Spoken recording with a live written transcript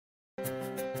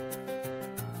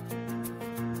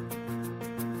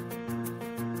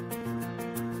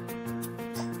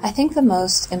I think the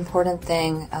most important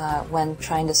thing when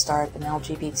trying to start an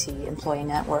LGBT employee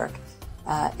network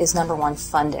is number one,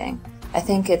 funding. I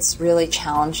think it's really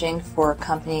challenging for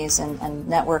companies and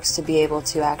networks to be able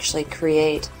to actually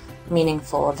create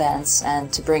meaningful events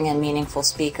and to bring in meaningful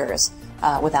speakers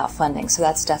without funding. So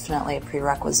that's definitely a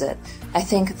prerequisite. I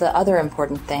think the other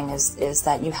important thing is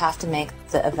that you have to make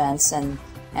the events and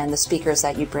the speakers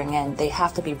that you bring in, they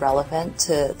have to be relevant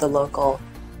to the local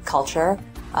culture.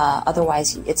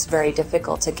 Otherwise, it's very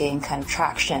difficult to gain kind of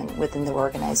traction within the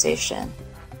organization.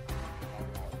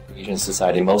 Asian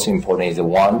society, most important is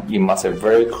one, you must have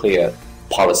very clear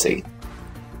policy,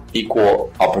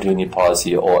 equal opportunity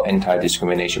policy or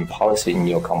anti-discrimination policy in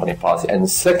your company policy. And the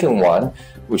second one,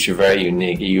 which is very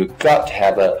unique, you got to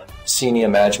have a senior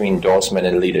management endorsement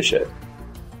and leadership.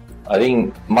 I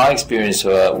think my experience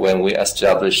when we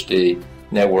established the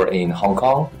network in Hong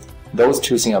Kong, those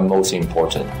two things are most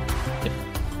important.